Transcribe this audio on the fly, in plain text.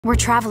We're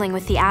traveling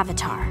with the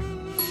Avatar.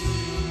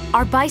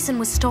 Our bison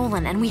was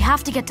stolen and we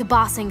have to get to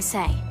Ba Sing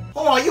Se.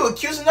 Hold on, you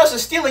accusing us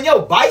of stealing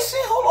your bison?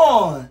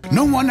 Hold on.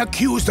 No one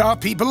accused our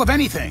people of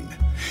anything.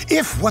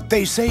 If what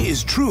they say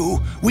is true,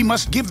 we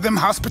must give them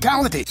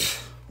hospitality.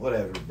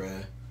 Whatever,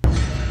 bruh.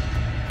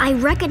 I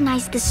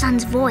recognize the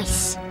son's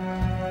voice.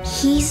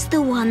 He's the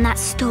one that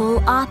stole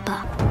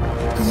Appa.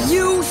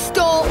 You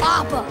stole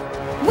Appa!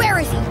 Where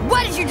is he?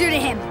 What did you do to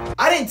him?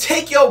 I didn't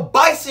take your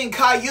bison,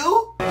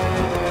 Caillou!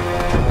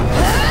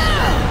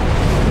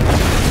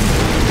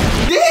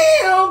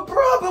 Damn, bro,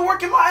 I've been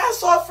working my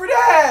ass off for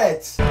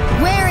that!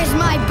 Where is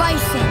my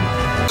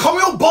bison? Calm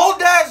your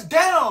bald ass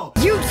down!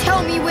 You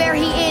tell me where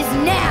he is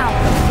now!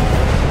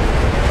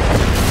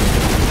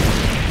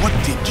 What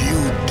did you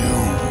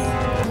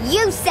do?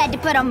 You said to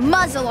put a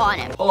muzzle on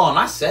him. Hold on,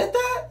 I said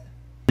that?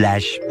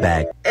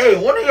 Flashback.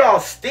 Hey, one of y'all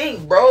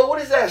stink, bro.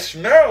 What is that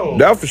smell?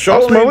 That for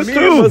sure smells too.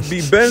 It must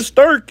be Ben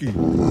Sturkey.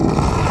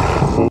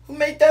 Who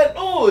made that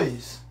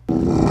noise?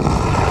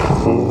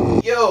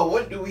 Yo,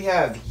 what do we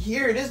have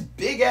here? This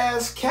big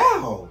ass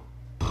cow.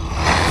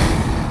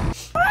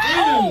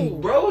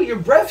 Bro, your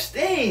breath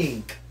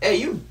stink. Hey,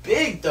 you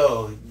big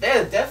though.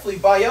 They'll definitely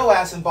buy your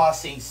ass in Ba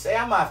Sing Se.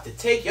 I'm gonna have to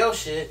take your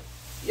shit.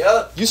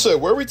 Yup. You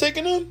said where we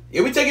taking him?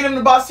 Yeah, we taking him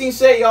to Ba Sing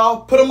Se,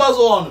 y'all. Put a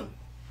muzzle on him.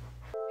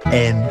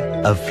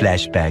 End of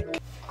flashback.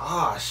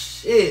 Ah,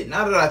 shit.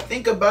 Now that I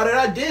think about it,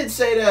 I did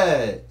say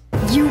that.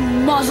 You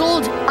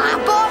muzzled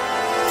Appa?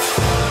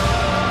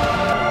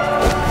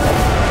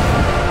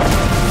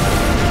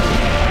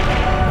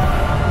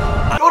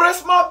 Oh,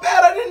 that's my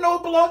bad. I didn't know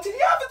it belonged to the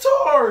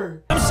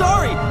Avatar. I'm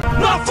sorry.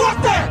 No,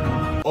 fuck that.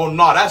 Oh,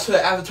 no, that's her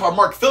Avatar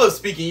Mark Phillips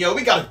speaking, yo.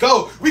 We gotta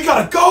go. We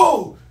gotta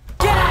go.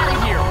 Get out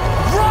of here.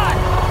 Run.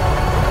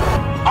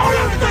 Oh,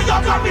 everything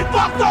y'all got me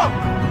fucked up.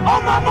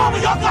 Oh, my mama,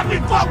 y'all got me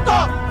fucked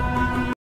up.